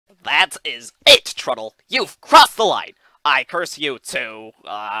That is it, Truddle. You've crossed the line. I curse you to,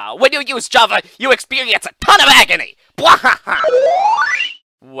 when you use Java, you experience a ton of agony! Bwahaha!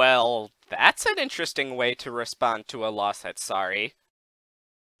 Well, that's an interesting way to respond to a loss at sorry.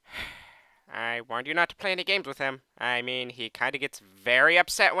 I warned you not to play any games with him. I mean, he kinda gets very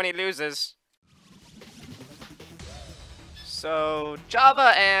upset when he loses. So,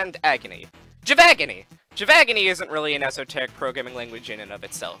 Java and agony. Javagony! Javagony isn't really an esoteric programming language in and of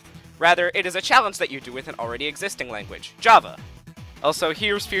itself. Rather, it is a challenge that you do with an already existing language, Java. Also,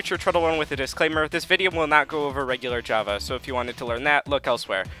 here's future Truddle1 with a disclaimer, this video will not go over regular Java, so if you wanted to learn that, look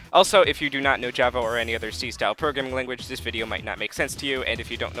elsewhere. Also, if you do not know Java or any other C-style programming language, this video might not make sense to you, and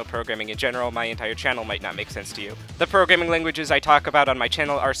if you don't know programming in general, my entire channel might not make sense to you. The programming languages I talk about on my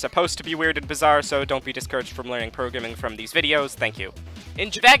channel are supposed to be weird and bizarre, so don't be discouraged from learning programming from these videos, thank you.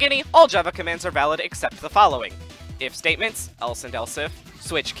 In Javagony, all Java commands are valid except the following: if statements, else and else if,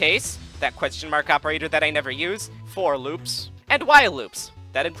 switch case, that question mark operator that I never use, for loops, and while loops.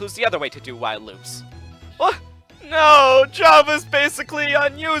 That includes the other way to do while loops. Oh, no, Java's basically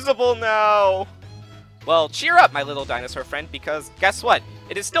unusable now! Well, cheer up, my little dinosaur friend, because guess what?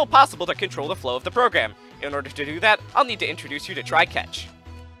 It is still possible to control the flow of the program. In order to do that, I'll need to introduce you to try-catch.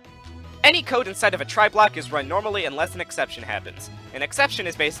 Any code inside of a try block is run normally unless an exception happens. An exception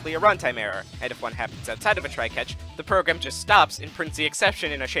is basically a runtime error, and if one happens outside of a try-catch, the program just stops and prints the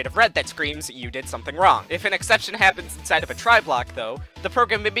exception in a shade of red that screams, you did something wrong. If an exception happens inside of a try block, though, the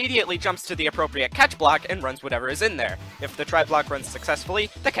program immediately jumps to the appropriate catch block and runs whatever is in there. If the try block runs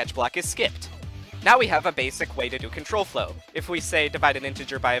successfully, the catch block is skipped. Now we have a basic way to do control flow. If we say divide an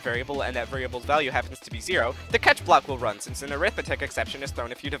integer by a variable and that variable's value happens to be 0, the catch block will run since an arithmetic exception is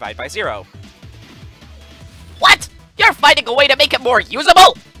thrown if you divide by 0. What? You're finding a way to make it more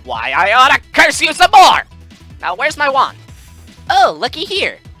usable? Why, I ought to curse you some more! Now where's my wand? Oh, looky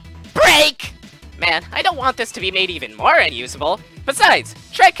here. Break! Man, I don't want this to be made even more unusable. Besides,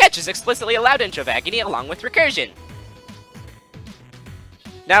 try-catch is explicitly allowed in Javagony along with recursion.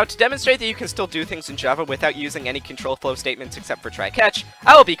 Now, to demonstrate that you can still do things in Java without using any control flow statements except for try-catch,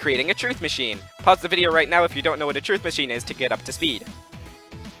 I will be creating a truth machine. Pause the video right now if you don't know what a truth machine is to get up to speed.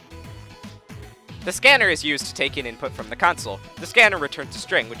 The scanner is used to take in input from the console. The scanner returns a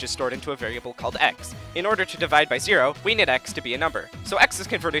string, which is stored into a variable called x. In order to divide by 0, we need x to be a number. So x is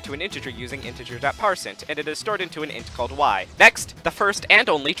converted to an integer using integer.parseInt, and it is stored into an int called y. Next, the first and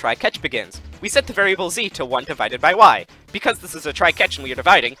only try-catch begins. We set the variable z to 1 divided by y. Because this is a try-catch and we are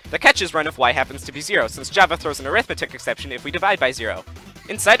dividing, the catch is run if y happens to be 0, since Java throws an arithmetic exception if we divide by 0.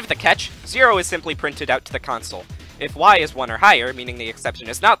 Inside of the catch, 0 is simply printed out to the console. If y is 1 or higher, meaning the exception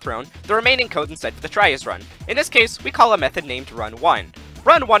is not thrown, the remaining code inside of the try is run. In this case, we call a method named run1.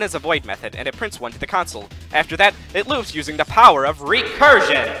 Run1 is a void method, and it prints 1 to the console. After that, it loops using the power of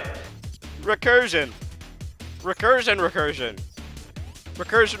recursion! Recursion! Recursion, recursion!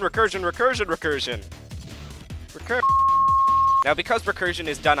 Recursion, recursion, recursion, recursion! Now, because recursion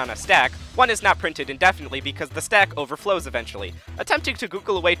is done on a stack, 1 is not printed indefinitely because the stack overflows eventually. Attempting to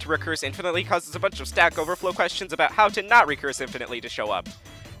Google a way to recurse infinitely causes a bunch of Stack Overflow questions about how to not recurse infinitely to show up.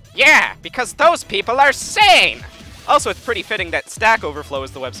 Yeah, because those people are sane! Also, it's pretty fitting that Stack Overflow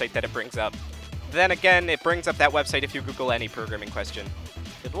is the website that it brings up. Then again, it brings up that website if you Google any programming question.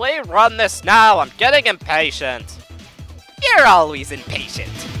 Could we run this now? I'm getting impatient. You're always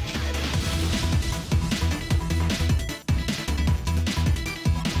impatient.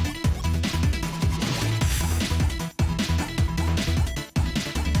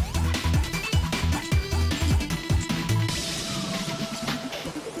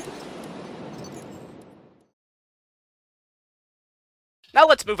 Now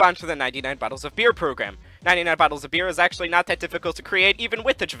let's move on to the 99 bottles of beer program. 99 bottles of beer is actually not that difficult to create even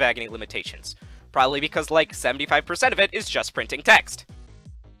with the Javagony limitations. Probably because like 75% of it is just printing text.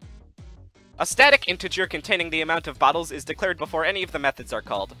 A static integer containing the amount of bottles is declared before any of the methods are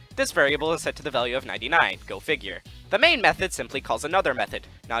called. This variable is set to the value of 99, go figure. The main method simply calls another method.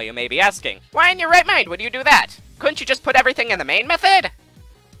 Now you may be asking, why in your right mind would you do that? Couldn't you just put everything in the main method?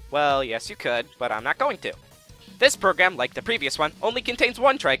 Well, yes you could, but I'm not going to. This program, like the previous one, only contains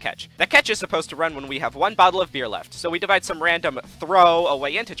one try-catch. The catch is supposed to run when we have 1 bottle of beer left, so we divide some random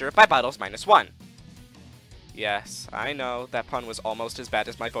throw-away integer by bottles minus 1. Yes, I know, that pun was almost as bad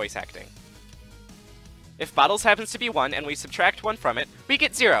as my voice acting. If bottles happens to be 1 and we subtract 1 from it, we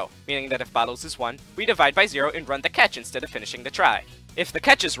get 0, meaning that if bottles is 1, we divide by 0 and run the catch instead of finishing the try. If the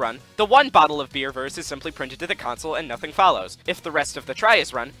catch is run, the 1 bottle of beer verse is simply printed to the console and nothing follows. If the rest of the try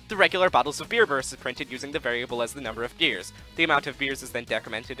is run, the regular bottles of beer verse is printed using the variable as the number of beers. The amount of beers is then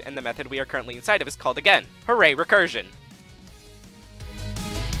decremented, and the method we are currently inside of is called again. Hooray, recursion!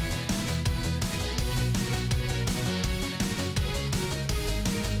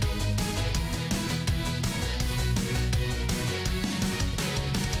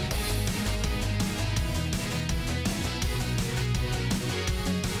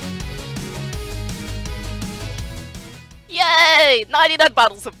 Yay! 99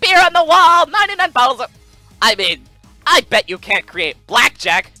 bottles of beer on the wall! 99 bottles of... I mean, I bet you can't create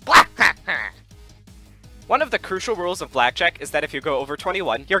blackjack! One of the crucial rules of blackjack is that if you go over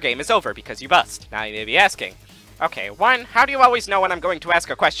 21, your game is over because you bust. Now you may be asking, okay, 1, how do you always know when I'm going to ask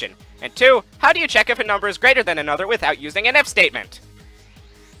a question? And 2, how do you check if a number is greater than another without using an if statement?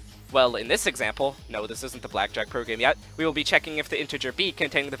 Well, in this example, no, this isn't the blackjack program yet, we will be checking if the integer b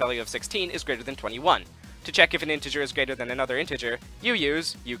containing the value of 16 is greater than 21. To check if an integer is greater than another integer, you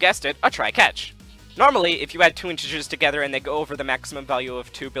use, you guessed it, a try-catch. Normally, if you add two integers together and they go over the maximum value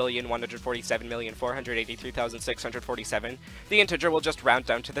of 2,147,483,647, the integer will just round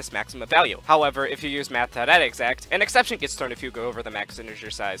down to this maximum value. However, if you use math.addExact, an exception gets thrown if you go over the max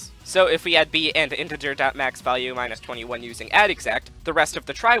integer size. So if we add b and integer.maxValue minus 21 using addExact, the rest of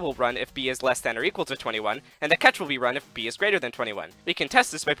the try will run if b is less than or equal to 21, and the catch will be run if b is greater than 21. We can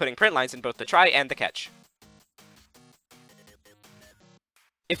test this by putting print lines in both the try and the catch.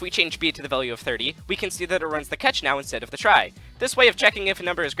 If we change b to the value of 30, we can see that it runs the catch now instead of the try. This way of checking if a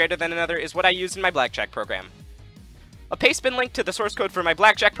number is greater than another is what I use in my blackjack program. A pastebin link to the source code for my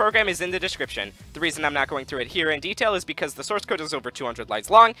blackjack program is in the description. The reason I'm not going through it here in detail is because the source code is over 200 lines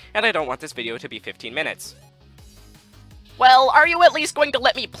long, and I don't want this video to be 15 minutes. Well, are you at least going to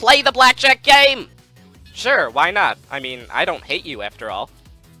let me play the blackjack game? Sure, why not? I mean, I don't hate you after all.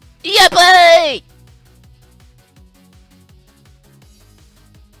 Yippee!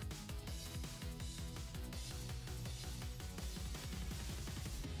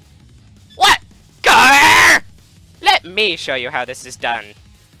 Let me show you how this is done.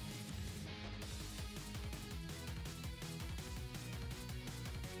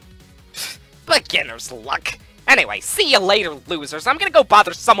 Beginner's luck. Anyway, see you later, losers. I'm gonna go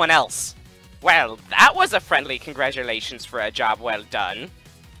bother someone else. Well, that was a friendly congratulations for a job well done.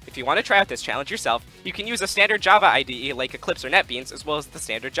 If you want to try out this challenge yourself, you can use a standard Java IDE like Eclipse or NetBeans, as well as the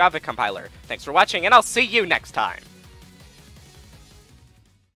standard Java compiler. Thanks for watching, and I'll see you next time.